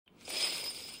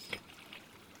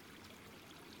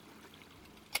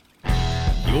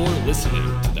listening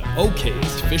to the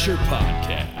Okayest Fisher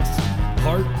Podcast,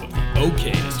 part of the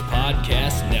Okayest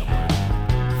Podcast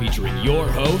Network, featuring your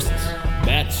hosts,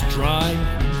 Matt Strine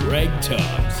and Greg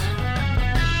Tubbs.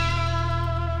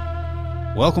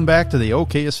 Welcome back to the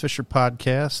Okayest Fisher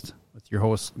Podcast with your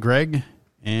host, Greg,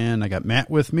 and I got Matt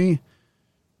with me.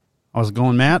 How's it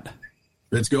going, Matt?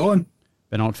 It's going.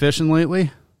 Been out fishing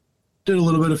lately? Did a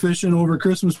little bit of fishing over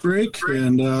Christmas break,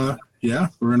 and we're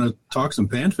going to talk some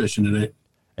pan fishing today.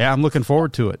 Yeah, I'm looking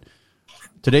forward to it.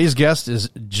 Today's guest is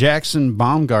Jackson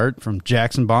Baumgart from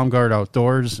Jackson Baumgart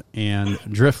Outdoors and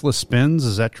Driftless Spins.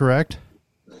 Is that correct?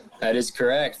 That is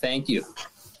correct. Thank you.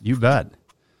 You bet.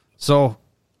 So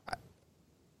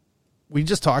we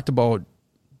just talked about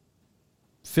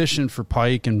fishing for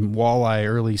pike and walleye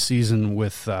early season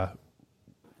with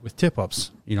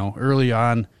tip-ups, early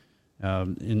on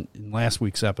in last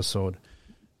week's episode.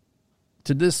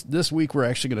 To this week, we're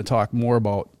actually going to talk more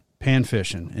about pan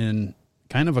fishing in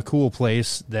kind of a cool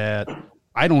place that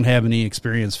I don't have any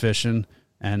experience fishing,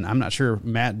 and I'm not sure,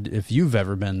 Matt, if you've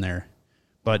ever been there.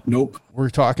 But nope.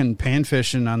 We're talking pan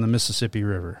fishing on the Mississippi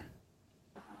River.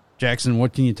 Jackson,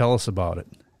 what can you tell us about it?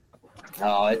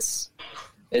 Oh, it's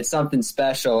something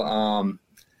special.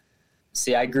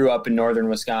 See, I grew up in northern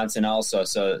Wisconsin also,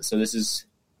 so this is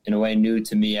in a way new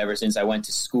to me ever since I went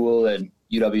to school at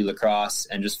UW-La Crosse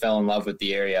and just fell in love with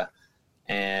the area.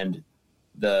 And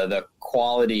the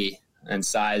quality and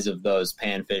size of those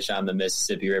panfish on the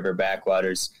Mississippi River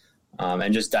backwaters,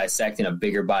 and just dissecting a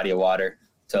bigger body of water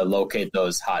to locate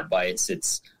those hot bites.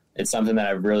 It's something that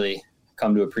I've really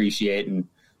come to appreciate. And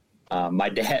my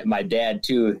dad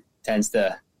too tends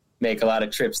to make a lot of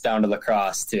trips down to La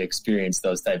Crosse to experience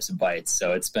those types of bites.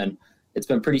 So it's been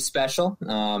pretty special.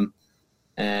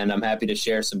 And I'm happy to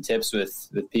share some tips with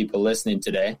people listening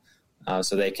today,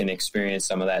 so they can experience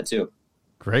some of that too.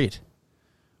 Great.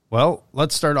 Well,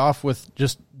 let's start off with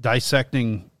just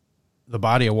dissecting the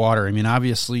body of water. I mean,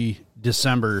 obviously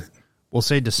December,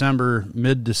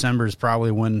 mid-December is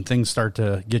probably when things start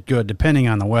to get good, depending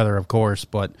on the weather, of course,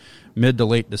 but mid to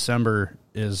late December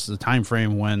is the time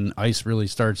frame when ice really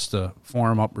starts to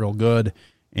form up real good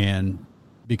and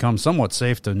become somewhat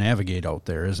safe to navigate out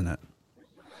there, isn't it?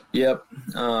 Yep.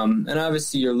 And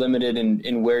obviously you're limited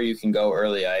in where you can go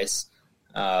early ice.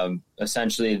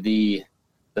 Essentially the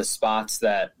spots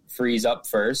that freeze up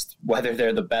first, whether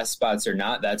they're the best spots or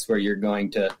not, that's where you're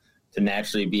going to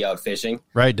naturally be out fishing.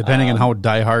 Right. Depending on how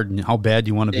diehard and how bad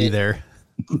you want to be there.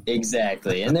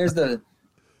 Exactly. And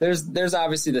there's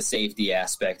obviously the safety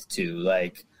aspect too.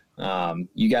 Like,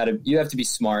 you have to be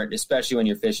smart, especially when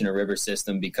you're fishing a river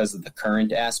system, because of the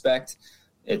current aspect.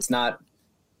 It's not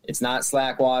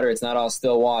slack water. It's not all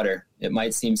still water. It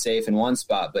might seem safe in one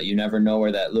spot, but you never know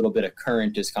where that little bit of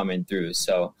current is coming through.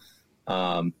 So,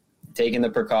 taking the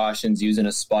precautions, using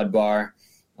a spud bar,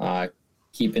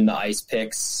 keeping the ice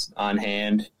picks on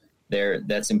hand there,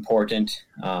 that's important.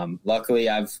 Luckily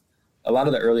a lot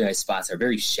of the early ice spots are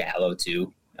very shallow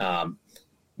too,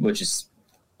 which is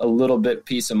a little bit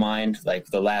peace of mind. Like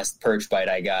the last perch bite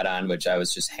I got on, which I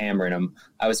was just hammering them,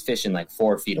 I was fishing like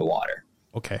 4 feet of water.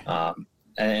 Okay.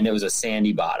 And it was a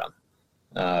sandy bottom,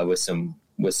 with some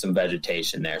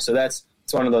vegetation there. So it's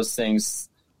one of those things.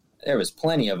 There was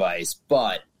plenty of ice,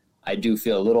 but I do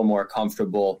feel a little more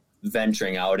comfortable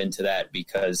venturing out into that,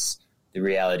 because the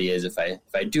reality is if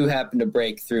I do happen to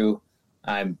break through,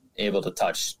 I'm able to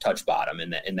touch bottom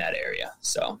in that area.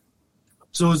 So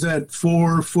is that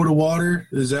 4 foot of water?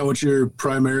 Is that what you're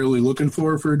primarily looking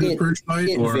for a good perch bite?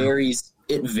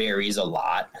 It varies a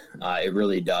lot. It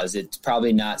really does. It's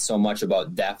probably not so much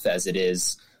about depth as it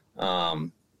is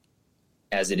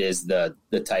the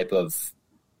type of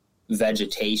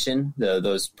vegetation.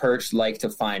 Those perch like to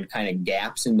find kind of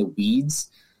gaps in the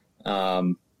weeds.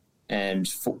 I've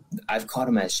caught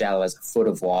them as shallow as a foot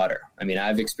of water. I mean,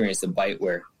 I've experienced a bite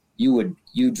where you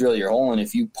drill your hole, and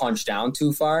if you punch down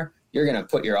too far, you're going to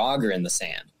put your auger in the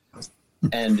sand.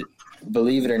 And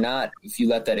believe it or not, if you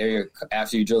let that area,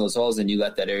 after you drill those holes and you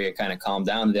let that area kind of calm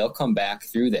down, they'll come back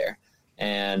through there.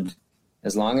 And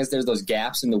as long as there's those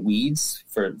gaps in the weeds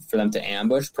for them to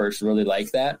ambush, perch really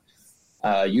like that.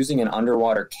 Using an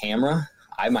underwater camera,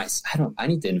 I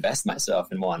need to invest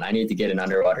myself in one. I need to get an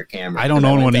underwater camera. I don't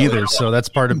own one either, so that's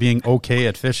part of being okay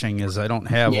at fishing, is I don't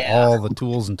have all the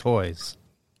tools and toys.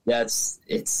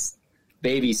 It's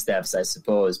baby steps, I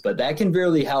suppose, but that can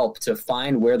really help to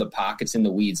find where the pockets in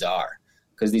the weeds are,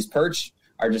 because these perch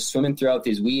are just swimming throughout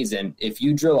these weeds. And if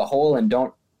you drill a hole and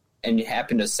you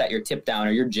happen to set your tip down,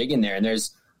 or you're jigging there and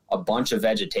there's a bunch of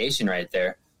vegetation right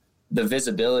there, the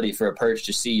visibility for a perch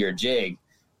to see your jig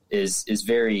is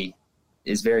very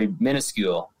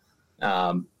minuscule.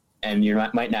 and you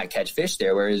might not catch fish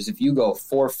there. Whereas if you go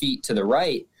 4 feet to the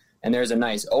right and there's a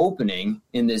nice opening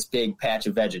in this big patch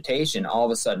of vegetation, all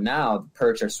of a sudden now the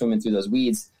perch are swimming through those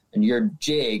weeds and your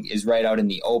jig is right out in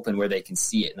the open where they can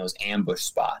see it in those ambush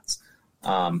spots.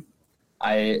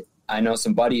 I know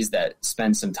some buddies that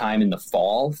spend some time in the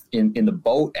fall in the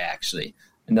boat actually,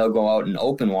 and they'll go out in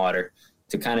open water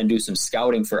to kind of do some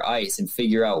scouting for ice and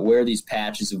figure out where these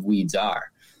patches of weeds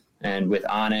are. And with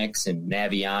Onyx and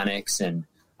Navionics, and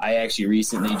I actually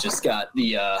recently just got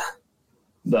the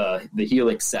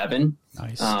Helix 7.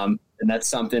 Nice. And that's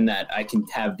something that I can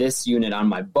have this unit on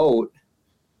my boat,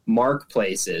 mark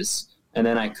places, and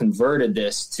then I converted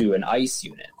this to an ice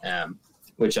unit,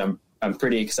 which I'm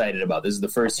pretty excited about. This is the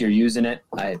first year using it.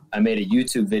 I made a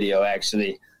YouTube video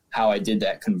actually how I did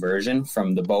that conversion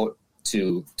from the boat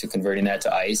to converting that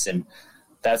to ice, and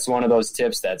that's one of those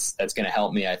tips that's going to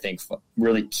help me, I think,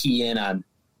 really key in on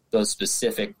those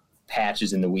specific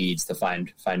patches in the weeds to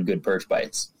find good perch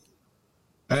bites.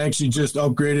 I actually just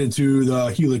upgraded to the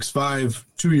Helix 5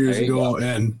 2 years ago,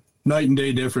 and night and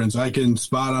day difference. I can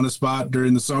spot on a spot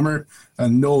during the summer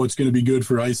and know it's going to be good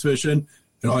for ice fishing.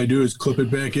 And all I do is clip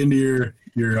it back into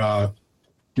your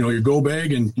go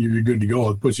bag, and you're good to go.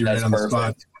 It puts you right on the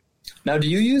spot. Now, do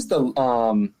you use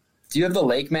do you have the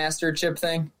Lake Master chip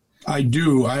thing? I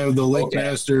do. I have the Lake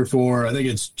Master for, I think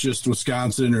it's just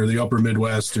Wisconsin or the upper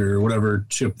Midwest or whatever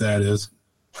chip that is.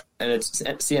 And I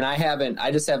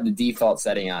just have the default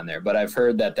setting on there, but I've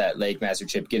heard that Lake Master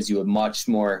chip gives you a much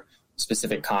more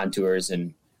specific contours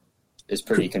and is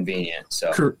pretty convenient.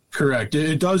 So correct.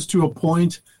 It does to a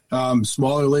point.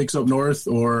 Smaller lakes up north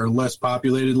or less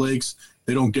populated lakes,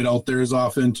 they don't get out there as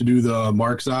often to do the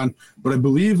marks on. But I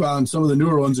believe on some of the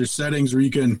newer ones, there's settings where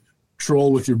you can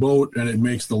troll with your boat and it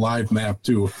makes the live map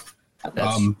too.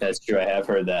 That's true. I have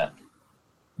heard that.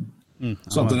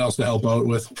 Something else to help out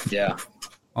with. Yeah.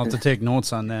 I'll have to take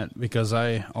notes on that because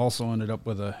I also ended up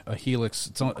with a Helix.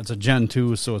 It's a Gen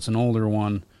 2, so it's an older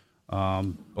one.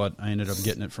 But I ended up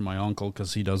getting it from my uncle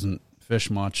because he doesn't fish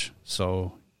much.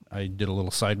 So I did a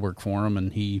little side work for him,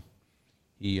 and he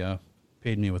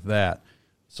paid me with that.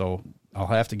 So I'll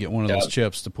have to get one of those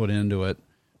chips to put into it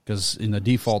because in the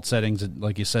default settings,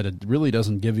 like you said, it really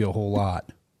doesn't give you a whole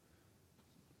lot.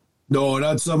 No,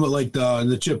 that's something like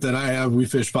the chip that I have. We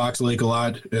fish Fox Lake a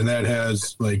lot, and that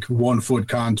has like 1 foot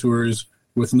contours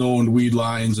with known weed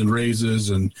lines and raises,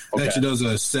 and it actually does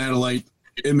a satellite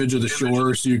image of the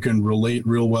shore so you can relate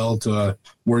real well to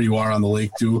where you are on the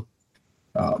lake too.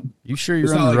 You sure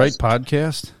you're on the right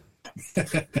podcast?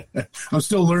 I'm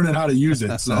still learning how to use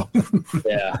it. So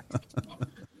yeah.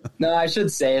 No, I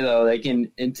should say though, like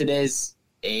in today's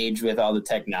age with all the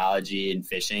technology and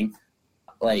fishing,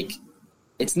 like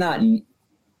it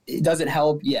doesn't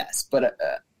help. Yes. But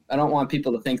I don't want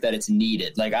people to think that it's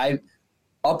needed. Like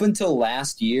up until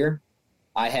last year,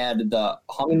 I had the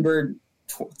Humminbird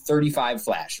 35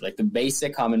 flash, like the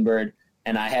basic Humminbird.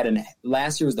 And I had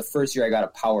last year was the first year I got a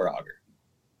power auger.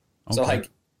 Okay.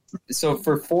 So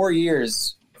for 4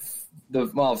 years,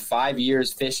 5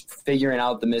 years figuring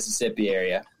out the Mississippi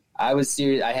area, I was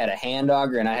serious. I had a hand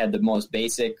auger and I had the most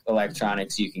basic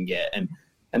electronics you can get. And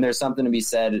there's something to be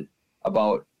said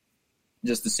about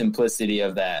just the simplicity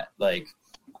of that. Like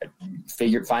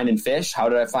finding fish. How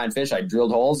did I find fish? I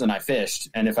drilled holes and I fished.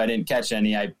 And if I didn't catch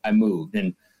any, I moved.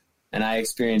 And I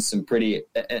experienced some pretty,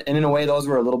 and in a way, those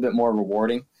were a little bit more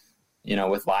rewarding,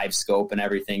 with live scope and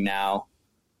everything now.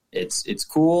 It's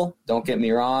cool. Don't get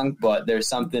me wrong, but there's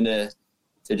something to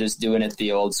just doing it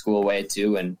the old school way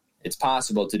too. And it's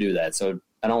possible to do that. So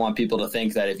I don't want people to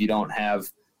think that if you don't have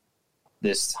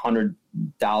this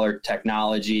 $100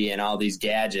 technology and all these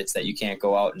gadgets that you can't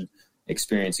go out and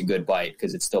experience a good bite,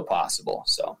 because it's still possible.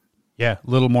 So yeah, a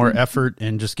little more effort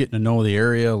and just getting to know the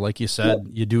area. Like you said,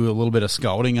 you do a little bit of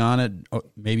scouting on it,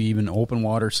 maybe even open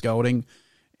water scouting,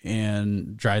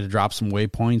 and try to drop some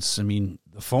waypoints. I mean,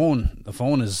 the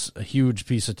phone is a huge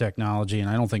piece of technology, and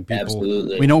I don't think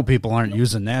we know people aren't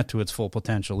using that to its full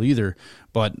potential either.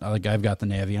 But like I've got the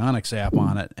Navionics app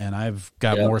on it, and I've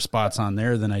got more spots on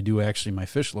there than I do actually my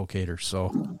fish locator.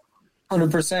 So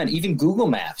 100%. Even Google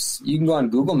Maps. You can go on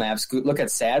Google Maps, look at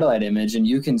satellite image, and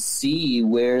you can see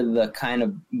where the kind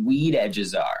of weed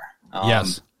edges are.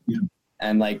 Yes.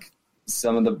 And like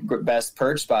some of the best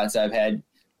perch spots I've had,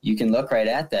 you can look right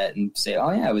at that and say, oh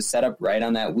yeah, it was set up right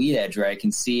on that weed edge where I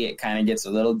can see it kind of gets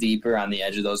a little deeper on the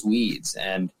edge of those weeds.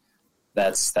 And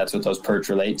that's what those perch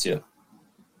relate to.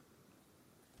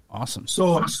 Awesome.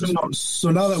 So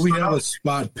now that we have a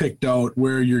spot picked out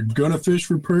where you're going to fish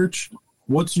for perch,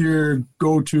 what's your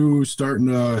go-to starting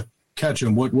to catch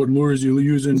them? What lures you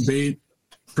using, bait,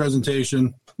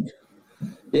 presentation?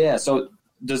 Yeah, so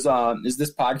is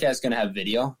this podcast going to have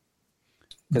video?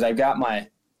 Because I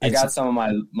got some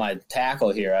of my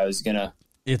tackle here. I was gonna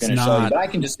show you, but I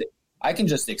can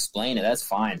just explain it. That's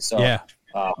fine. So yeah.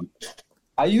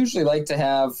 I usually like to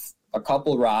have a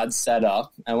couple rods set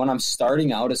up, and when I'm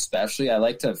starting out, especially, I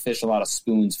like to fish a lot of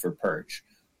spoons for perch.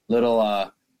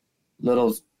 Little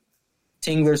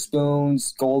Tingler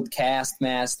spoons, Gold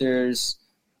Castmasters,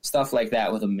 stuff like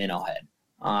that with a minnow head.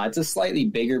 It's a slightly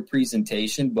bigger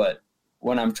presentation, but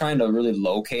when I'm trying to really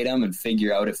locate them and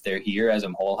figure out if they're here as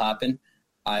I'm hole hopping,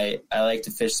 I like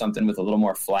to fish something with a little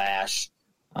more flash,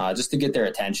 just to get their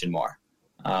attention more.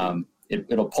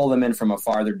 It'll pull them in from a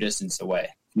farther distance away.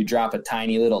 You drop a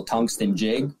tiny little tungsten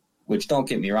jig, which, don't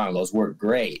get me wrong, those work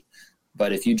great.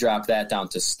 But if you drop that down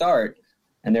to start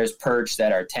and there's perch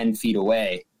that are 10 feet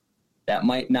away, that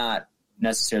might not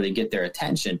necessarily get their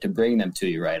attention to bring them to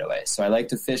you right away. So I like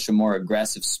to fish a more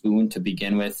aggressive spoon to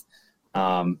begin with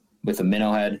a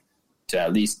minnow head to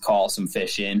at least call some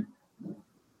fish in.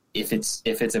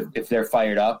 If they're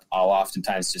fired up, I'll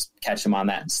oftentimes just catch them on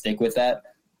that and stick with that.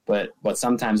 But what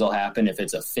sometimes will happen, if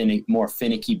it's a more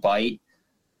finicky bite,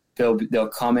 they'll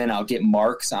come in, I'll get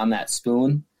marks on that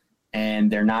spoon,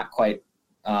 and they're not quite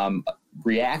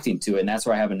reacting to it. And that's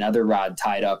where I have another rod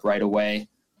tied up right away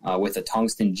with a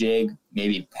tungsten jig,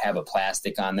 maybe have a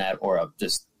plastic on that, or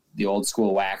just the old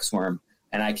school wax worm,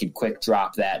 and I can quick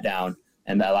drop that down.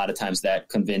 And a lot of times that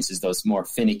convinces those more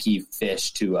finicky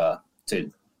fish to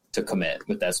commit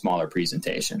with that smaller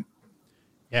presentation.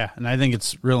 Yeah, and I think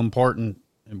it's real important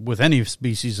with any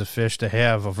species of fish to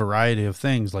have a variety of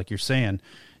things, like you're saying.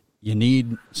 You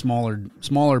need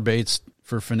smaller baits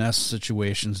for finesse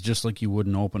situations, just like you would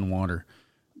in open water.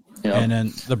 Yep. And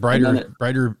then the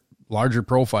brighter, larger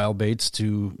profile baits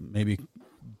to maybe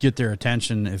get their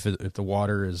attention if the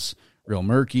water is real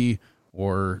murky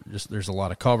or just there's a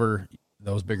lot of cover.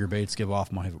 Those bigger baits give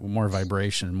off more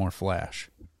vibration and more flash.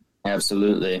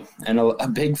 Absolutely. And a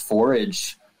big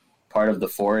part of the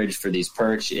forage for these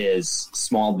perch is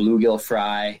small bluegill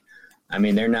fry. I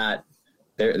mean,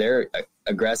 they're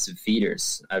aggressive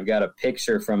feeders. I've got a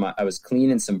picture I was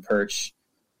cleaning some perch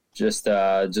just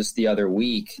the other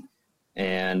week,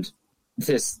 and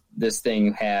this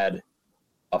thing had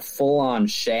a full-on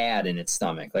shad in its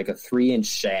stomach, like a 3-inch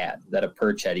shad that a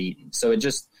perch had eaten. So it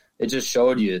just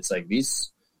showed you, it's like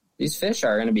these fish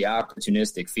are going to be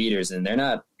opportunistic feeders, and they're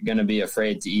not going to be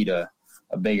afraid to eat a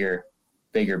bigger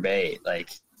bait. Like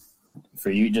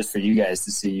for you guys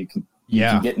to see, you can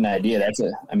get an idea.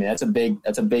 That's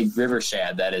a big river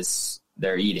shad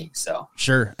they're eating. So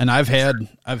sure. And I've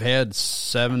had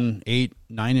 7, 8,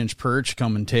 9-inch perch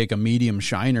come and take a medium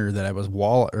shiner that I was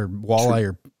walleye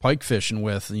or pike fishing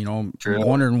with,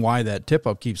 wondering why that tip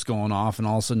up keeps going off. And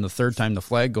all of a sudden the third time the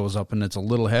flag goes up and it's a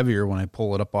little heavier when I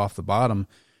pull it up off the bottom,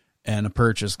 and a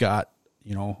perch has got,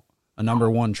 a number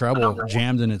 1 treble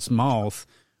jammed in its mouth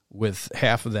with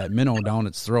half of that minnow down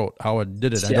its throat. How it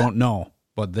did it, I don't know,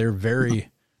 but they're very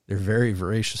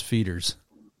voracious feeders.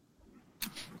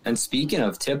 And speaking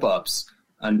of tip-ups,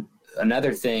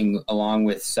 another thing along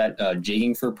with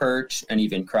jigging for perch and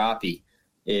even crappie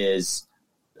is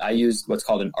I use what's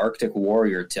called an Arctic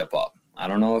Warrior tip-up. I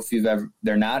don't know if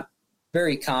they're not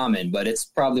very common, but it's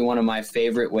probably one of my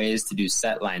favorite ways to do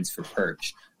set lines for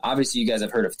perch. Obviously, you guys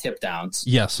have heard of tip downs.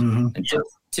 Yes. Mm-hmm. And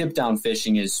tip down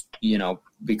fishing is,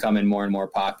 becoming more and more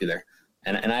popular.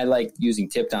 And I like using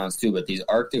tip downs too, but these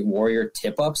Arctic Warrior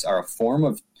tip-ups are a form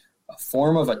of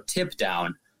a tip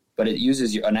down, but it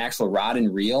uses an actual rod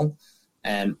and reel.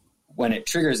 And when it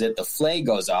triggers it, the flag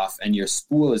goes off and your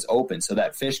spool is open so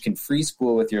that fish can free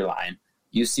spool with your line.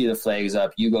 You see the flags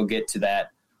up, you go get to that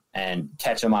and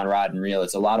catch them on rod and reel.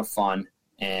 It's a lot of fun,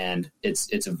 and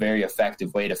it's a very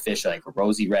effective way to fish like a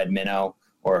rosy red minnow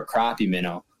or a crappie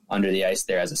minnow under the ice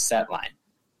there as a set line.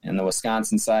 And the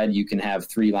Wisconsin side, you can have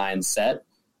 3 lines set.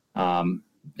 And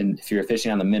if you're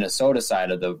fishing on the Minnesota side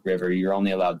of the river, you're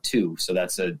only allowed 2. So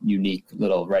that's a unique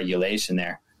little regulation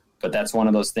there. But that's one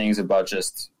of those things about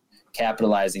just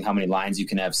capitalizing how many lines you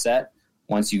can have set.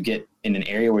 Once you get in an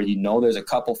area where there's a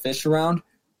couple fish around,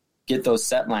 get those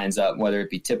set lines up, whether it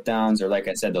be tip downs or, like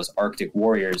I said, those Arctic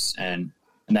Warriors, and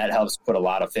that helps put a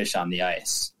lot of fish on the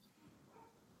ice.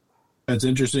 That's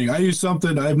interesting. I use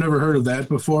something I've never heard of that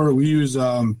before. We use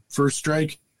First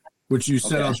Strike, which you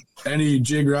set up any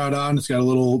jig rod on. It's got a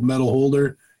little metal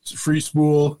holder. It's a free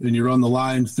spool, and you run the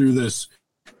line through this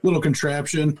little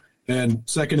contraption. And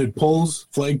second it pulls,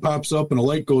 flag pops up, and a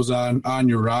light goes on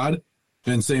your rod.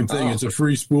 And same thing, It's a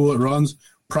free spool. It runs.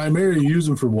 Primarily use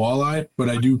them for walleye, but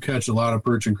I do catch a lot of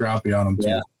perch and crappie on them too.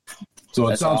 Yeah. So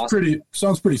it sounds awesome.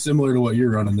 Sounds pretty similar to what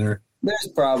you're running there. There's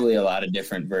probably a lot of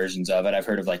different versions of it. I've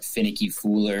heard of like finicky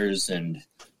foolers, and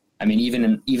I mean,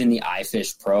 even the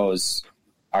iFish Pros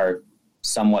are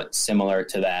somewhat similar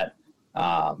to that.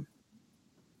 I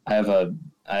have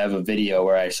a video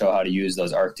where I show how to use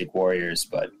those Arctic Warriors,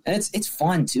 and it's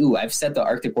fun too. I've set the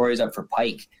Arctic Warriors up for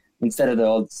pike instead of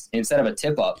a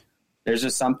tip up. There's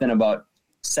just something about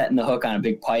setting the hook on a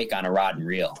big pike on a rod and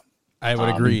reel. I would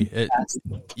agree.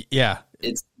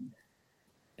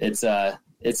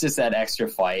 It's just that extra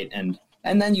fight, and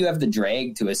then you have the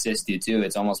drag to assist you too.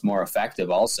 It's almost more effective.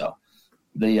 Also,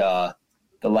 the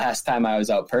last time I was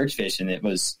out perch fishing,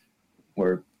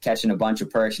 we're catching a bunch of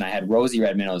perch, and I had rosy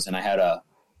red minnows, and I had a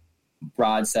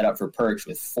rod set up for perch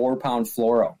with 4-pound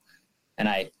fluoro, and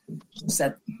I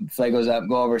flag goes up,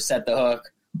 go over, set the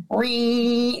hook.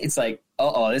 It's like,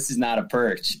 this is not a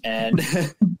perch, and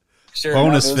sure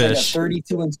bonus enough, it was fish, like a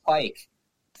 32-inch pike.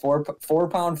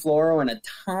 4-pound fluoro and a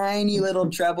tiny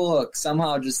little treble hook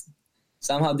somehow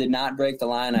did not break the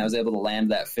line. I was able to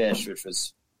land that fish, which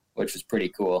was pretty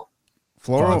cool.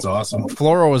 That's awesome.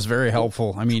 Fluoro is very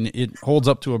helpful. I mean, it holds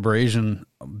up to abrasion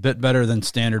a bit better than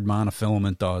standard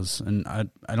monofilament does, and I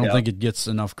don't think it gets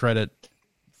enough credit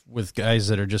with guys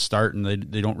that are just starting.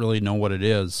 They don't really know what it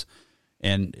is,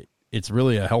 and it's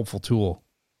really a helpful tool.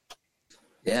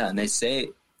 Yeah, and they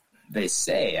say,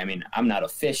 I mean, I'm not a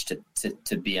fish to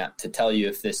tell you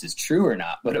if this is true or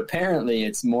not, but apparently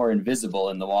it's more invisible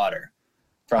in the water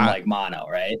from like mono,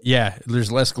 right? Yeah, there's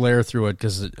less glare through it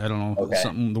because I don't know,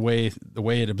 something the way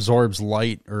it absorbs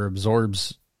light or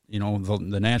absorbs,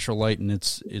 the natural light in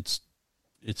its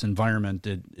environment.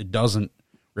 It doesn't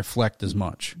reflect as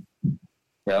much.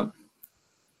 Yep.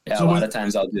 Yeah, so a lot of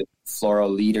times I'll do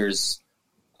fluoro leaders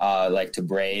like to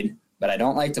braid, but I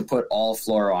don't like to put all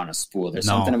fluoro on a spool. There's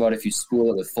something about if you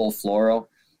spool it with full fluoro,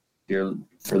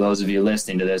 for those of you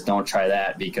listening to this, don't try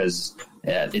that because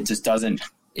it just doesn't,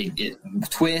 it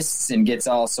twists and gets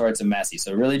all sorts of messy.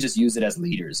 So really just use it as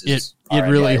leaders. It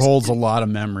really holds a lot of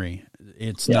memory.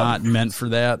 It's not meant for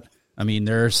that. I mean,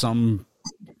 there are some,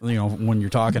 when you're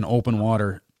talking open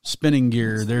water spinning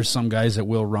gear, there's some guys that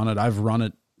will run it. I've run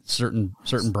it certain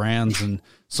brands, and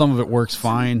some of it works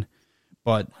fine.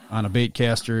 But on a bait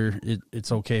caster,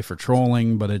 it's okay for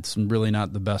trolling, but it's really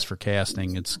not the best for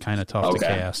casting. It's kind of tough to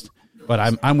cast.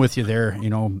 But I'm with you there.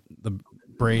 The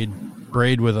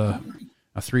braid with a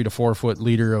 3 to 4 foot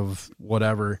leader of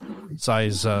whatever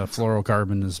size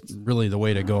fluorocarbon is really the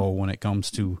way to go when it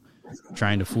comes to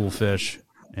trying to fool fish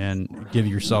and give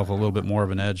yourself a little bit more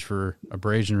of an edge for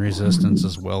abrasion resistance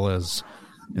as well as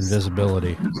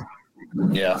invisibility.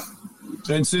 Yeah.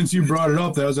 And since you brought it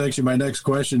up, that was actually my next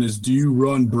question is, do you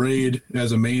run braid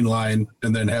as a main line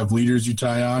and then have leaders you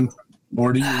tie on?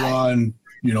 Or do you run,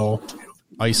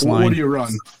 ice line? What do you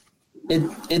run?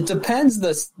 It depends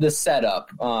the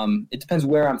setup. It depends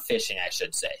where I'm fishing, I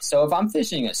should say. So if I'm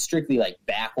fishing a strictly like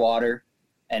backwater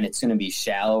and it's going to be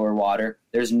shallower water,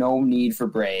 there's no need for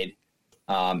braid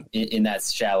in that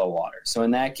shallow water. So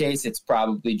in that case, it's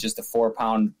probably just a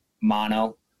 4-pound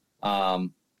mono.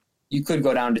 You could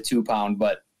go down to 2-pound,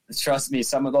 but trust me,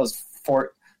 some of those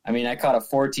I caught a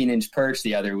 14-inch perch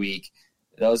the other week.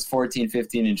 Those 14,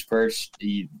 15-inch perch,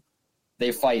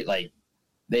 they fight like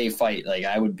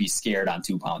I would be scared on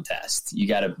 2-pound tests. You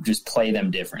got to just play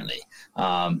them differently.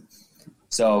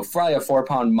 So probably a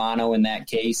 4-pound mono in that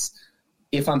case.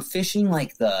 If I'm fishing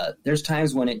there's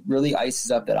times when it really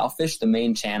ices up that I'll fish the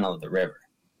main channel of the river,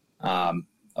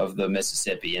 of the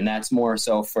Mississippi. And that's more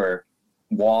so for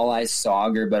walleye,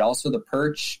 sauger, but also the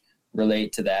perch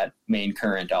relate to that main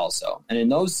current also. And in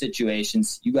those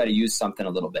situations, you got to use something a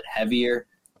little bit heavier.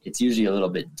 It's usually a little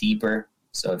bit deeper.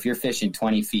 So if you're fishing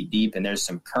 20 feet deep and there's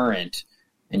some current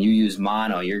and you use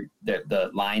mono,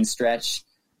 the line stretch,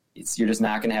 you're just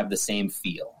not going to have the same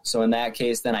feel. So in that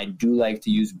case, then I do like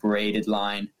to use braided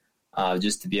line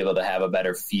just to be able to have a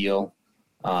better feel,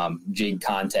 jig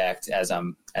contact as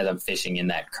I'm fishing in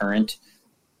that current.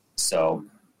 So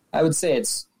I would say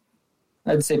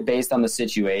based on the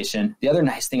situation. The other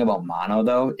nice thing about mono,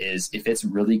 though, is if it's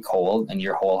really cold and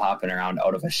you're hole hopping around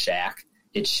out of a shack,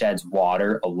 it sheds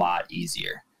water a lot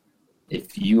easier.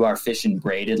 If you are fishing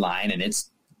braided line and it's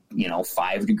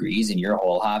 5 degrees and you're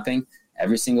hole hopping,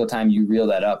 every single time you reel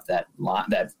that up, that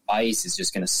ice is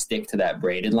just going to stick to that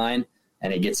braided line,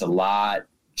 and it gets a lot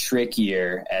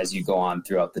trickier as you go on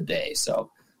throughout the day.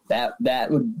 So that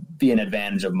would be an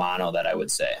advantage of mono that I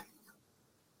would say.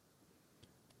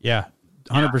 Yeah,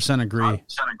 100% agree. 100%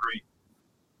 agree.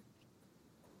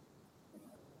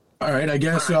 All right, I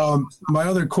guess my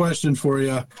other question for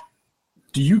you,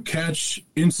 do you catch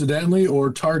incidentally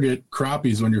or target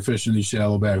crappies when you're fishing these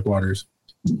shallow backwaters?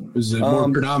 Is it more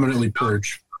predominantly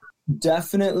perch?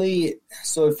 Definitely.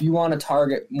 So if you want to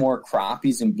target more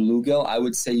crappies and bluegill, I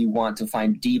would say you want to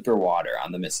find deeper water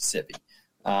on the Mississippi.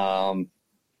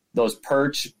 Those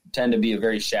perch tend to be a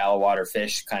very shallow water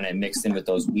fish, kind of mixed in with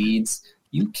those weeds.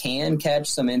 You can catch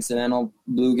some incidental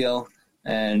bluegill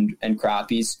and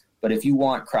crappies, but if you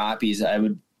want crappies,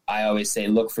 I always say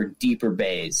look for deeper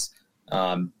bays,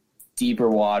 deeper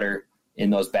water in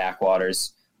those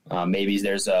backwaters. Maybe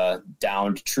there's a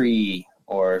downed tree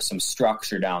or some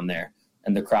structure down there,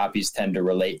 and the crappies tend to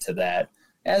relate to that,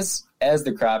 as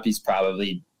the crappies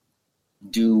probably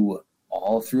do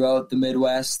all throughout the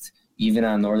Midwest, even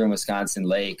on northern Wisconsin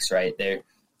lakes, right? They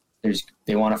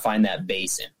want to find that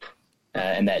basin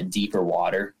and that deeper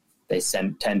water. They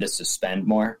tend to suspend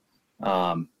more.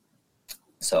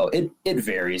 So it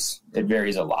varies. It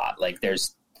varies a lot. Like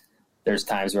there's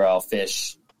times where I'll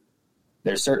fish.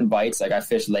 There's certain bites, like I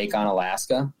fish Lake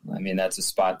Onalaska. I mean, that's a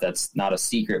spot that's not a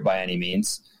secret by any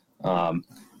means. And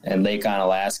Lake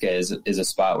Onalaska is a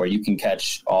spot where you can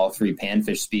catch all three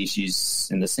panfish species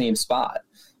in the same spot.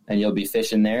 And you'll be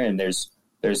fishing there, and there's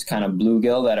kind of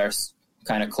bluegill that are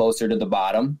kind of closer to the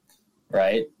bottom,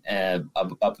 right? And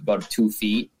up about 2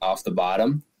 feet off the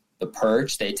bottom. The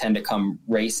perch, they tend to come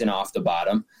racing off the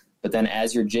bottom. But then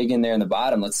as you're jigging there in the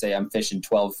bottom, let's say I'm fishing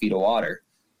 12 feet of water,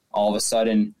 all of a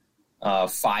sudden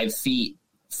 5 feet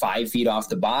off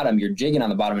the bottom, you're jigging on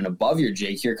the bottom, and above your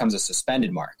jig, here comes a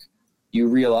suspended mark. You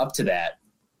reel up to that,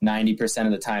 90%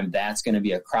 of the time, that's going to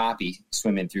be a crappie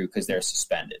swimming through because they're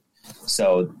suspended.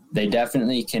 So they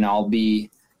definitely can all be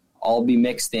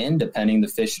mixed in depending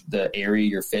the area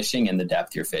you're fishing and the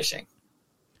depth you're fishing.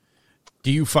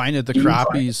 Do you find that the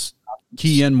crappies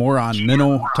key in more on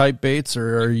minnow type baits,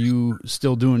 or are you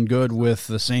still doing good with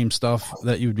the same stuff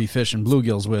that you would be fishing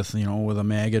bluegills with, with a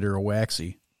maggot or a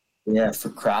waxy? Yeah, for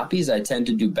crappies, I tend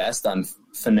to do best on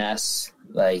finesse,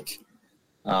 like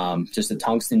just a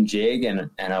tungsten jig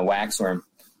and a waxworm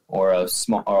or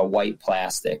a white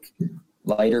plastic.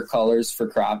 Lighter colors for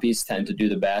crappies tend to do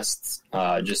the best,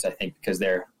 just I think because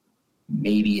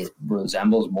it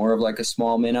resembles more of like a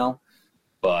small minnow,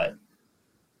 but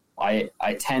I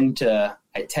tend to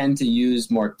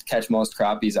catch most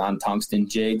crappies on tungsten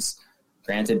jigs.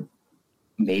 Granted,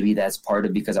 maybe that's part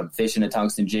of because I'm fishing a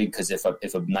tungsten jig, because if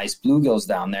a nice bluegill's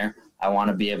down there, I want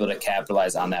to be able to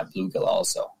capitalize on that bluegill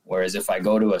also. Whereas if I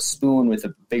go to a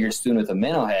bigger spoon with a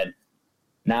minnow head,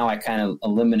 now I kind of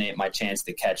eliminate my chance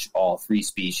to catch all three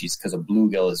species, because a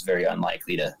bluegill is very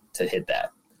unlikely to hit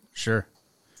that. Sure.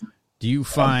 Do you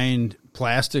find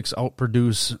plastics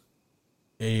outproduce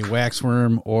a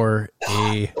waxworm or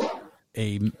a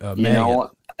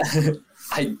maggot?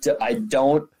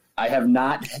 I have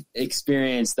not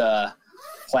experienced a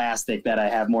plastic that I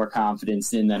have more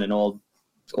confidence in than an old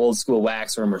school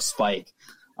waxworm or spike.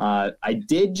 I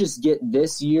did just get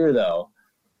this year though,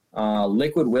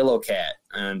 liquid willow cat,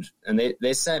 and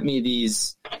they sent me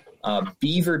these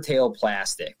beaver tail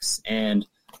plastics. And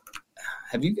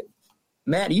have you,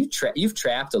 Matt? You've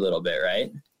trapped a little bit,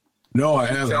 right? No, I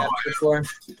haven't. Before?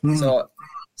 Mm-hmm.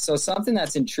 So something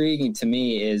that's intriguing to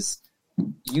me is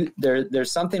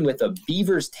there's something with a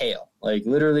beaver's tail, like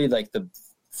literally like the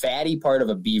fatty part of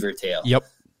a beaver tail. Yep.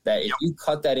 That if you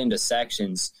cut that into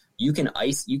sections, you can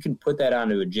put that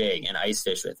onto a jig and ice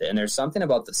fish with it. And there's something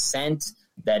about the scent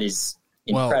that is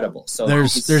incredible. So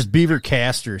there's beaver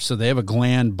casters, so they have a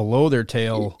gland below their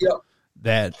tail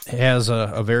that has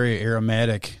a very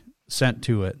aromatic scent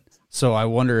to it. So I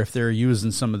wonder if they're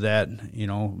using some of that,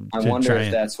 I wonder if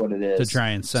that's what it is. To try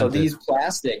and scent it. So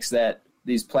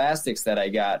these plastics that I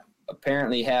got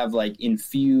apparently have like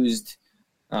infused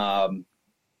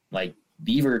like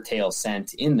beaver tail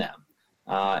scent in them.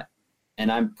 And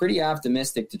I'm pretty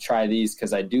optimistic to try these,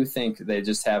 because I do think they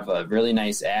just have a really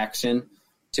nice action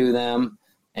to them,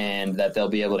 and that they'll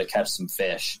be able to catch some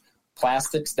fish.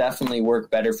 Plastics definitely work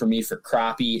better for me for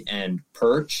crappie and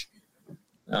perch.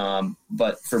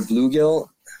 But for bluegill,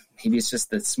 maybe it's just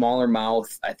the smaller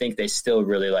mouth. I think they still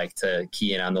really like to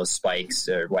key in on those spikes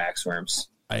or waxworms.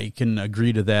 I can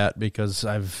agree to that, because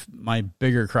my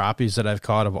bigger crappies that I've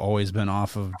caught have always been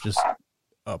off of just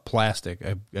a plastic.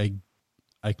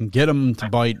 I can get them to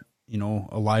bite,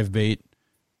 a live bait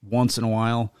once in a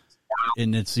while,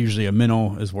 and it's usually a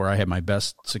minnow is where I have my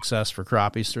best success for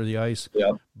crappies through the ice.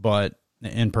 Yep. But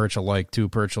and perch alike too.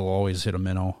 Perch will always hit a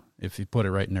minnow. If you put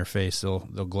it right in their face, they'll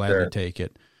gladly take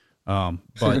it. But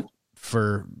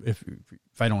if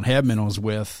I don't have minnows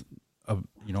with a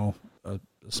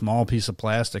small piece of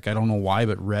plastic, I don't know why,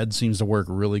 but red seems to work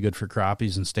really good for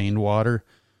crappies in stained water.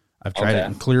 I've tried it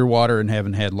in clear water and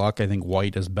haven't had luck. I think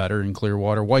white is better in clear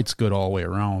water. White's good all the way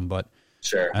around, but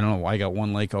sure. I don't know. I got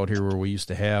one lake out here where we used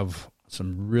to have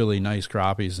some really nice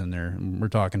crappies in there. We're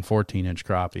talking 14-inch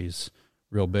crappies,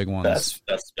 real big ones.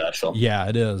 That's special. Yeah,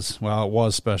 it is. Well, it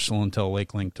was special until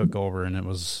Lake Link took over, and it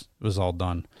was all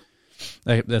done.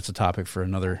 That's a topic for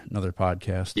another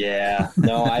podcast. Yeah,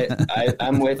 no,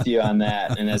 I'm with you on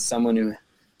that. And as someone who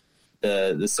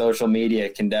the social media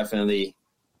can definitely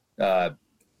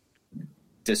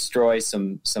destroy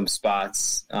some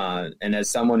spots, and as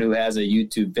someone who has a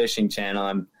YouTube fishing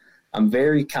channel, I'm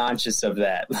very conscious of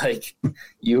that. Like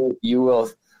you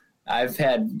will. I've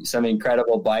had some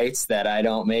incredible bites that I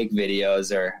don't make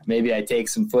videos, or maybe I take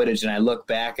some footage and I look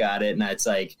back at it and it's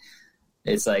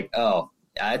like, oh,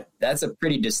 that's a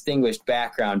pretty distinguished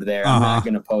background there. I'm not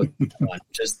going to post one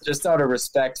just out of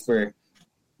respect for,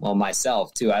 well,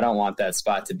 myself too. I don't want that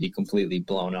spot to be completely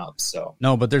blown up. So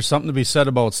no, but there's something to be said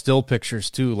about still pictures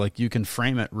too. Like you can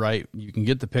frame it right. You can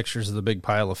get the pictures of the big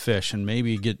pile of fish and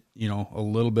maybe get, a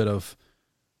little bit of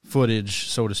footage,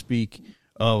 so to speak,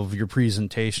 of your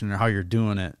presentation or how you're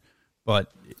doing it,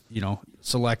 but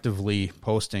selectively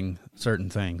posting certain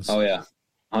things. Oh yeah.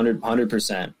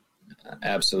 100%.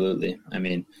 Absolutely. I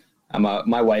mean,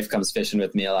 my wife comes fishing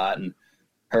with me a lot, and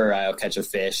I'll catch a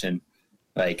fish and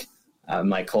like, I'm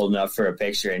like holding up for a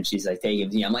picture and she's like taking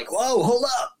me. I'm like, whoa, hold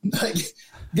up. Like,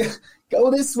 go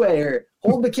this way, or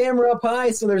hold the camera up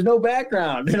high so there's no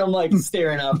background. And I'm like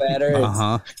staring up at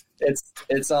her.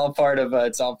 It's all part of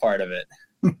it.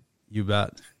 You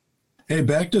bet. Hey,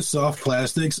 back to soft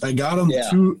plastics. I got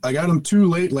them too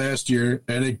late last year,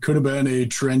 and it could have been a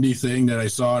trendy thing that I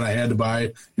saw, and I had to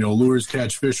buy. Lures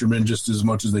catch fishermen just as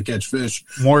much as they catch fish.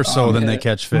 More so than they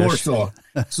catch fish. More so.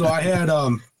 So I had.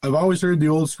 I've always heard the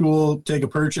old school: take a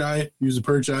perch eye, use a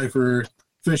perch eye for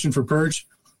fishing for perch.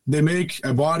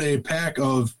 I bought a pack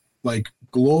of like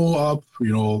glow up,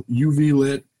 UV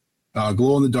lit,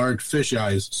 glow in the dark fish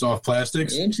eyes, soft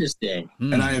plastics. Interesting.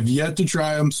 And I have yet to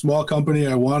try them. Small company,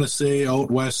 I want to say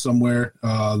out west somewhere,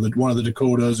 one of the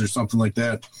Dakotas or something like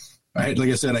that. Like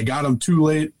I said, I got them too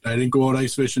late. I didn't go out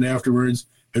ice fishing afterwards.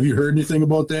 Have you heard anything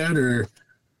about that, or?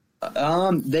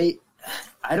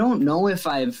 I don't know if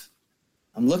I'm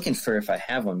looking for if I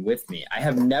have one with me. I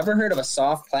have never heard of a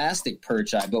soft plastic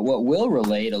perch eye, but what will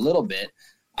relate a little bit,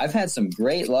 I've had some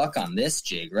great luck on this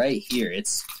jig right here.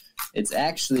 It's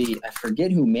actually, I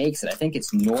forget who makes it. I think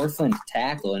it's Northland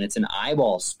Tackle, and it's an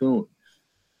eyeball spoon.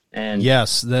 And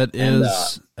yes, I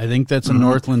think that's a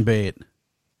Northland bait.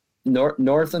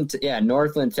 Northland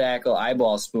Tackle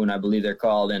eyeball spoon, I believe they're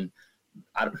called. And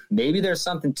maybe there's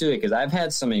something to it, because I've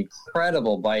had some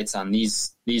incredible bites on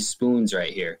these spoons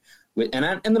right here.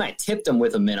 And then I tipped them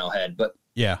with a minnow head, but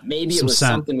yeah, maybe it was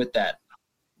something with that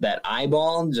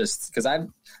eyeball, just because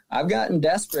I've gotten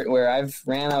desperate where I've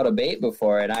ran out of bait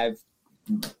before, and I've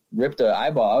ripped an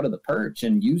eyeball out of the perch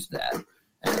and used that.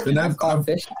 And I've caught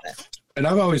fish on it. And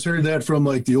I've always heard that from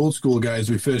like the old school guys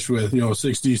we fish with,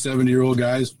 60, 70-year-old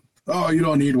guys. Oh, you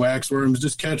don't need wax worms.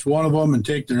 Just catch one of them and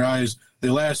take their eyes. They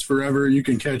last forever. You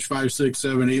can catch 5, 6,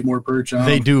 7, 8 more perch on them.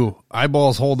 They do.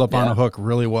 Eyeballs hold up on a hook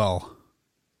really well.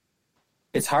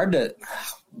 It's hard to,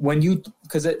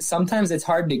 sometimes it's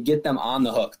hard to get them on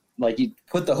the hook. Like you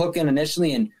put the hook in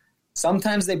initially, and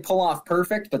sometimes they pull off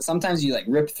perfect, but sometimes you like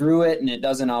rip through it and it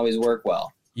doesn't always work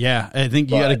well. Yeah, I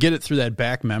think you got to get it through that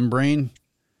back membrane.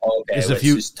 Okay, it's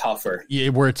just tougher. Yeah,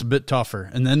 where it's a bit tougher,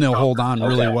 and then they'll hold on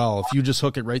really well. If you just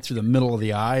hook it right through the middle of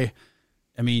the eye,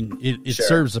 I mean, it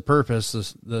serves the purpose.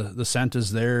 The scent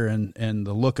is there, and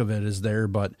the look of it is there,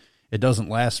 but it doesn't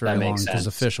last very long because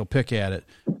the fish will pick at it.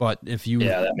 But if you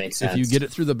that makes sense. If you get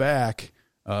it through the back,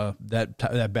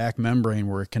 that back membrane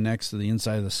where it connects to the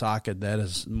inside of the socket, that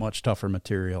is much tougher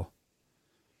material.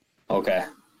 Okay,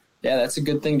 yeah, that's a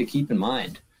good thing to keep in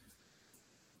mind.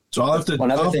 So I'll have to.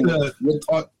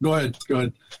 Go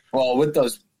ahead. Well, with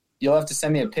those, you'll have to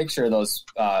send me a picture of those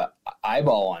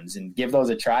eyeball ones and give those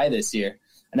a try this year.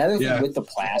 Another thing with the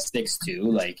plastics too,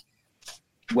 like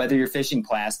whether you're fishing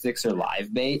plastics or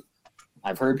live bait,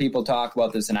 I've heard people talk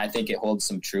about this, and I think it holds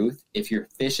some truth. If you're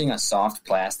fishing a soft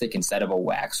plastic instead of a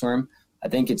waxworm, I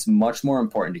think it's much more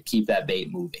important to keep that bait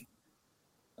moving.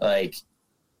 Like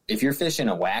if you're fishing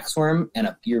a waxworm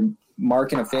and you're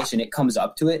marking a fish and it comes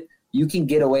up to it, you can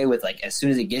get away with, like, as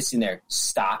soon as it gets in there,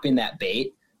 stopping that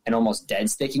bait and almost dead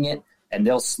sticking it, and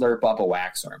they'll slurp up a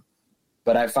waxworm.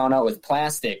 But I found out with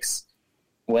plastics,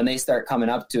 when they start coming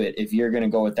up to it, if you're going to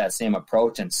go with that same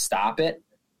approach and stop it,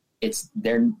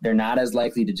 they're not as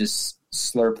likely to just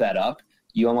slurp that up.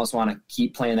 You almost want to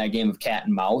keep playing that game of cat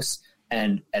and mouse,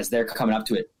 and as they're coming up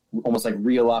to it, almost like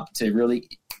reel up to really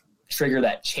trigger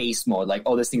that chase mode. Like,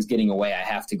 oh, this thing's getting away, I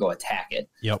have to go attack it.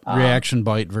 Yep, reaction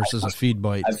bite versus a feed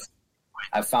bite.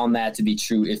 I found that to be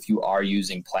true if you are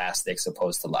using plastics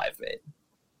opposed to live bait.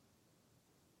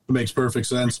 It makes perfect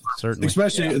sense. Certainly.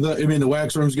 Especially, the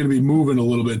wax worm's going to be moving a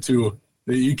little bit too.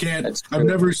 You can't, I've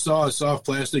never saw a soft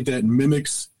plastic that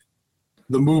mimics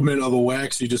the movement of a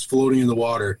waxy just floating in the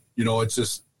water. It's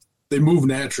just, they move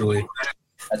naturally.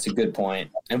 That's a good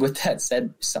point. And with that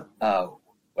said,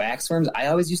 wax worms, I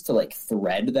always used to like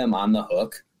thread them on the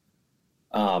hook.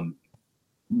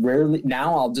 Rarely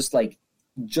now I'll just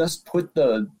put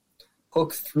the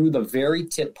hook through the very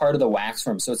tip part of the wax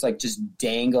worm. So it's like just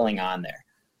dangling on there.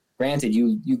 Granted,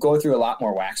 you go through a lot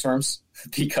more wax worms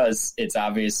because it's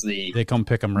obviously they come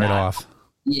pick them right off.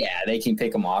 Yeah, they can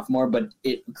pick them off more, but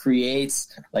it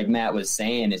creates, like Matt was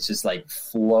saying, it's just like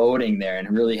floating there and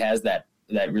it really has that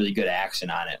really good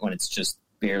action on it when it's just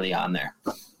barely on there.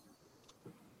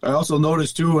 I also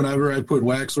noticed too, whenever I put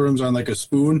wax worms on like a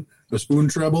spoon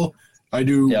treble, I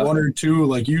do one or two,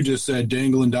 like you just said,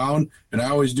 dangling down, and I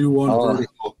always do one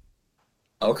vertical.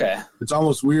 Okay. It's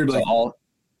almost weird. So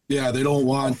they don't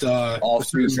want all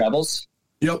three trebles.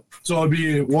 Yep. So it'd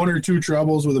be one or two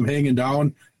trebles with them hanging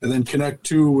down, and then connect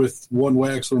two with one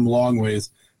wax worm long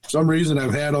ways. For some reason,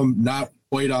 I've had them not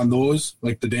quite on those,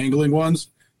 like the dangling ones,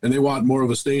 and they want more of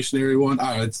a stationary one.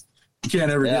 You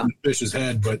can't ever get in the fish's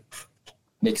head, but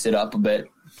mix it up a bit.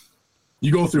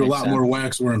 You go through a lot more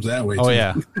wax worms that way. Oh, too.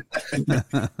 yeah.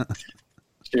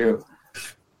 True.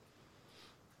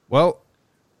 Well,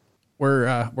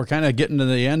 we're kind of getting to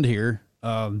the end here.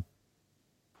 Do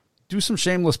some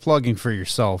shameless plugging for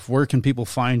yourself. Where can people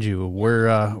find you?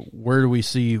 Where do we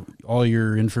see all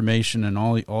your information and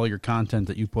all your content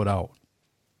that you put out?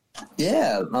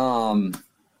 Yeah.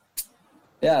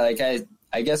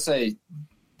 I guess the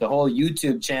whole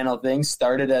YouTube channel thing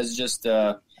started as just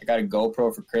I got a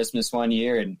GoPro for Christmas one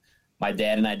year, and my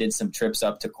dad and I did some trips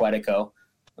up to Quetico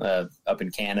up in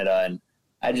Canada, and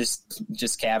I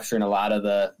just capturing a lot of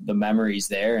the memories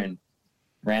there, and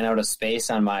ran out of space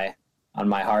on my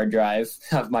hard drive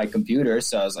of my computer.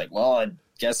 So I was like, well, I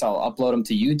guess I'll upload them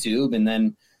to YouTube. And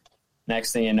then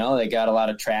next thing you know, they got a lot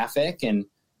of traffic, and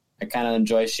I kind of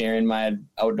enjoy sharing my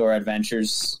outdoor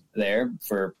adventures there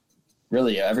for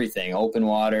really everything, open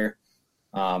water,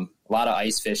 a lot of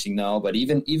ice fishing though, but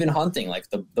even hunting, like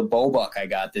the bow buck I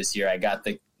got this year, I got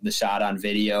the shot on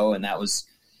video, and that was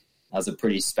a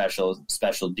pretty special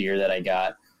deer that I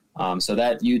got. So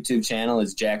that YouTube channel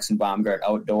is Jackson Baumgart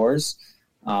Outdoors.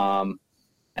 And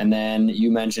then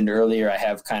you mentioned earlier, I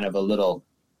have kind of a little,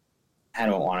 I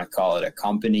don't want to call it a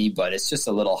company, but it's just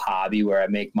a little hobby where I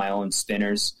make my own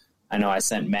spinners. I know I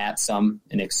sent Matt some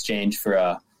in exchange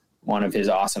for one of his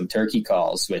awesome turkey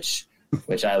calls, which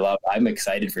I love. I'm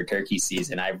excited for turkey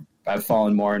season. I've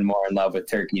fallen more and more in love with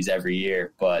turkeys every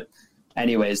year. But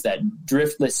anyways, that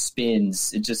Driftless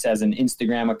Spins, it just has an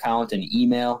Instagram account and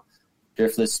email,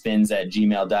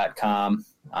 driftlessspins@gmail.com.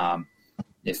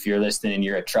 If you're listening and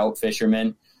you're a trout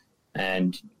fisherman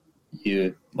and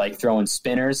you like throwing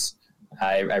spinners,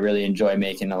 I really enjoy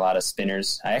making a lot of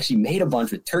spinners. I actually made a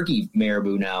bunch with turkey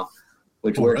marabou now,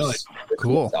 which works. Really?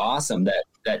 Cool. It's awesome.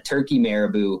 That turkey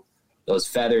marabou, those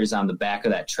feathers on the back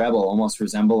of that treble almost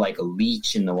resemble like a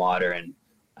leech in the water. And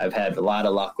I've had a lot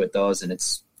of luck with those, and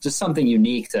it's just something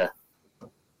unique to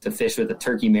fish with a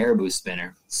turkey marabou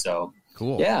spinner. So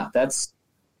cool. Yeah, that's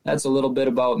a little bit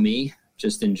about me.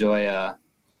 Just enjoy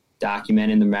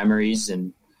documenting the memories,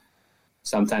 and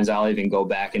sometimes I'll even go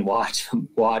back and watch them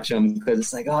because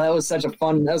it's like, oh, that was such a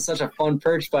fun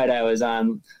perch bite I was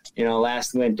on,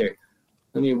 last winter.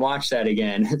 Let me watch that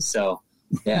again. So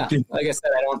yeah, like I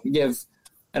said, I don't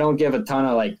give a ton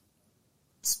of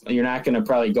you're not going to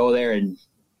probably go there and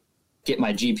get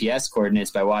my GPS coordinates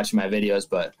by watching my videos,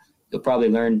 but you'll probably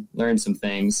learn some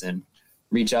things, and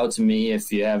reach out to me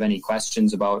if you have any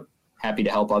questions about. Happy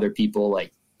to help other people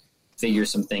figure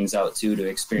some things out too, to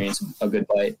experience a good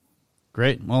bite.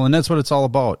 Great. Well, and that's what it's all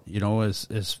about.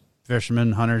 As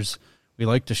fishermen, hunters, we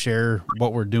like to share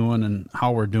what we're doing and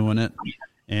how we're doing it.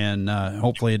 And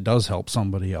hopefully it does help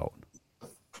somebody out.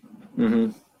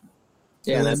 Mm-hmm.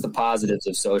 Yeah. And that's the positives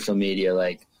of social media,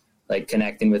 like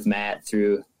connecting with Matt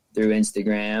through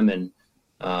Instagram. And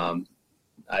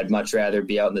I'd much rather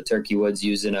be out in the turkey woods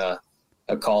using a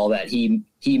call that he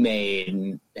made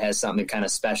and has something kind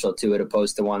of special to it,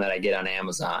 opposed to one that I get on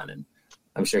Amazon. And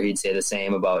I'm sure he'd say the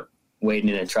same about wading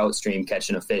in a trout stream,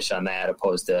 catching a fish on that,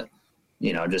 opposed to,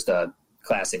 just a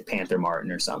classic Panther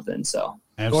Martin or something. So,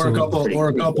 absolutely. or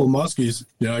a couple muskies.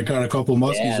 Yeah. I caught a couple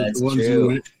muskies. Yeah, that's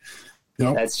true.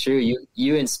 That's true.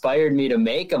 You inspired me to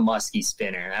make a muskie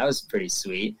spinner. That was pretty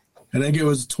sweet. I think it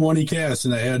was 20 casts,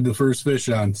 and I had the first fish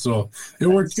on, so it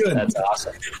worked good. That's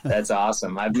awesome. That's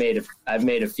awesome. I've made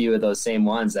a few of those same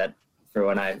ones that for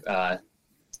when I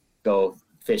go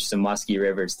fish some musky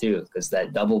rivers too, because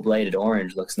that double-bladed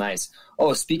orange looks nice.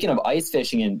 Oh, speaking of ice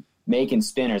fishing and making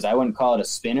spinners, I wouldn't call it a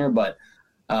spinner, but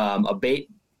a bait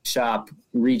shop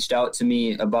reached out to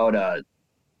me about a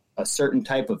certain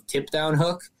type of tip-down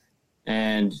hook,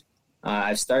 and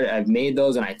I've made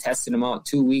those, and I tested them out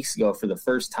 2 weeks ago for the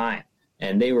first time,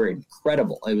 and they were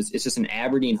incredible. It's just an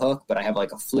Aberdeen hook, but I have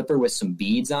like a flipper with some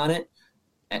beads on it,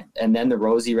 and then the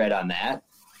rosy red on that.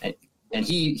 And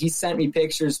he sent me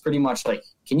pictures pretty much like,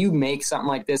 can you make something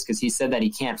like this? Because he said that he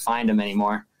can't find them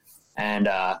anymore. And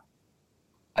I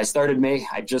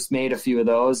just made a few of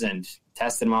those and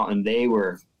tested them out, and they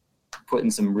were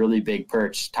putting some really big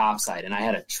perch topside. And I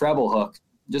had a treble hook,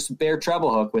 just a bare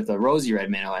treble hook with a rosy red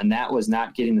minnow, and that was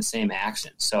not getting the same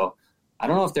action. So I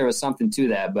don't know if there was something to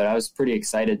that, but I was pretty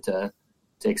excited to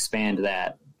expand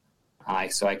that.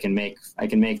 So I can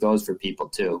make those for people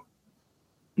too.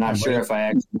 I'm not sure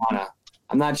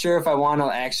if I want to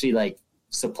actually like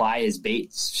supply his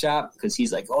bait shop, because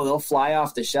he's like, oh, they'll fly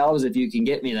off the shelves if you can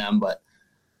get me them. But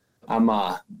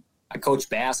I coach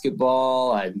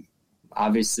basketball. I'm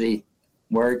obviously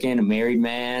working, a married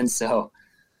man. So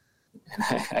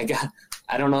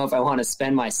I don't know if I want to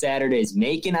spend my Saturdays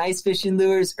making ice fishing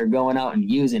lures or going out and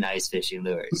using ice fishing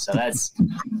lures. So that's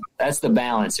the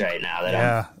balance right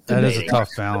now. That is a tough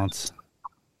balance.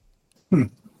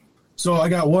 So I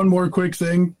got one more quick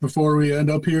thing before we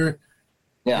end up here.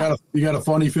 Yeah. You got a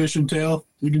funny fishing tale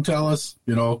you can tell us?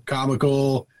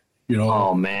 Comical,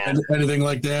 Oh man. Anything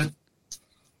like that?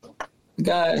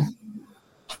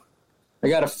 I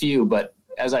got a few, but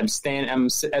as I'm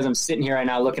sitting here right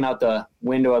now looking out the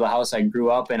window of the house I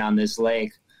grew up in on this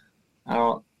lake,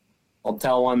 I'll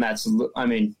tell one that's,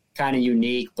 kind of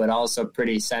unique, but also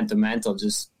pretty sentimental,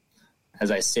 just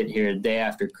as I sit here the day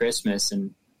after Christmas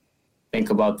and think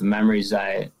about the memories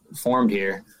I formed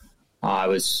here. I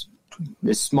was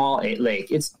this small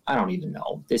lake. I don't even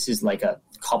know. This is like a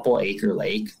couple acre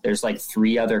lake. There's like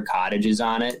 3 other cottages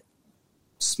on it.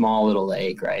 Small little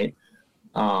lake, right?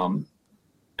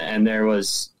 And there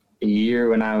was a year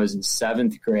when I was in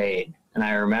 7th grade, and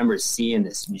I remember seeing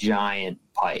this giant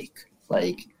pike.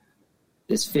 Like,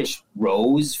 this fish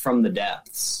rose from the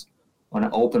depths on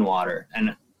open water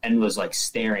and was like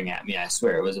staring at me. I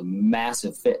swear, it was a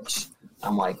massive fish.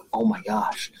 I'm like, oh my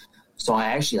gosh. So I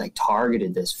actually like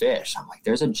targeted this fish. I'm like,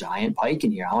 there's a giant pike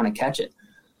in here. I want to catch it.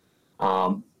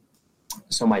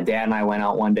 So my dad and I went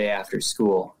out one day after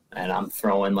school, and I'm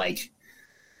throwing like,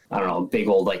 I don't know, a big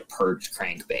old like perch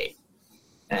crankbait.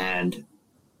 And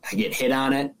I get hit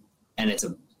on it, and it's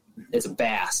a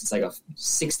bass. It's like a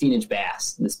 16-inch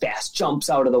bass. And this bass jumps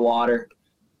out of the water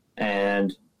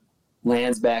and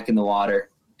lands back in the water.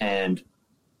 And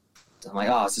I'm like,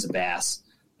 oh, it's just a bass.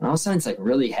 And all of a sudden it's like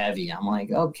really heavy. I'm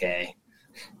like, okay.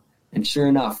 And sure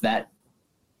enough, that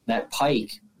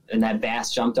pike and that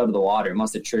bass jumped out of the water. It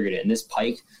must have triggered it. And this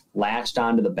pike latched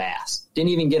onto the bass. Didn't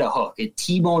even get a hook. It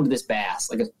T-boned this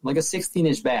bass, like a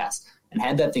 16-inch bass, and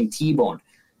had that thing T-boned.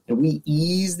 And we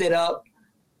eased it up,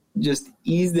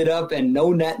 and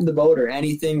no net in the boat or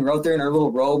anything. We're out there in our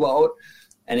little rowboat,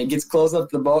 and it gets close up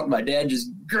to the boat, and my dad just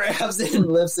grabs it and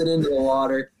lifts it into the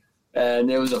water. And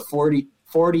there was a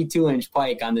 42-inch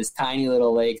pike on this tiny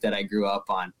little lake that I grew up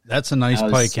on. That's a nice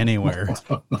pike anywhere.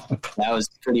 That was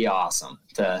pretty awesome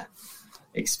to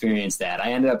experience that.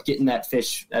 I ended up getting that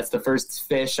fish. That's the first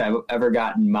fish I've ever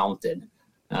gotten mounted.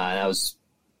 That was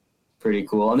pretty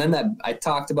cool. And then I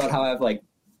talked about how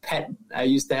I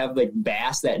used to have like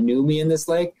bass that knew me in this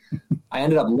lake. I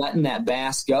ended up letting that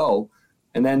bass go.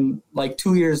 And then like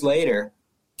 2 years later,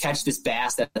 catch this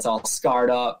bass that's all scarred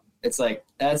up. It's like,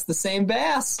 that's the same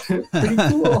bass. Pretty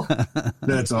cool.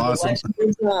 That's awesome.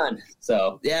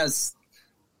 So yeah, as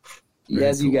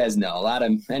you guys know,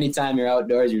 anytime you're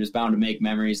outdoors, you're just bound to make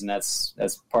memories. And that's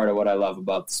part of what I love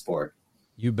about the sport.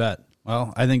 You bet.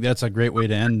 Well, I think that's a great way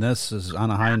to end this, is on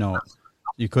a high note.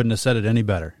 You couldn't have said it any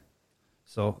better.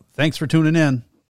 So thanks for tuning in.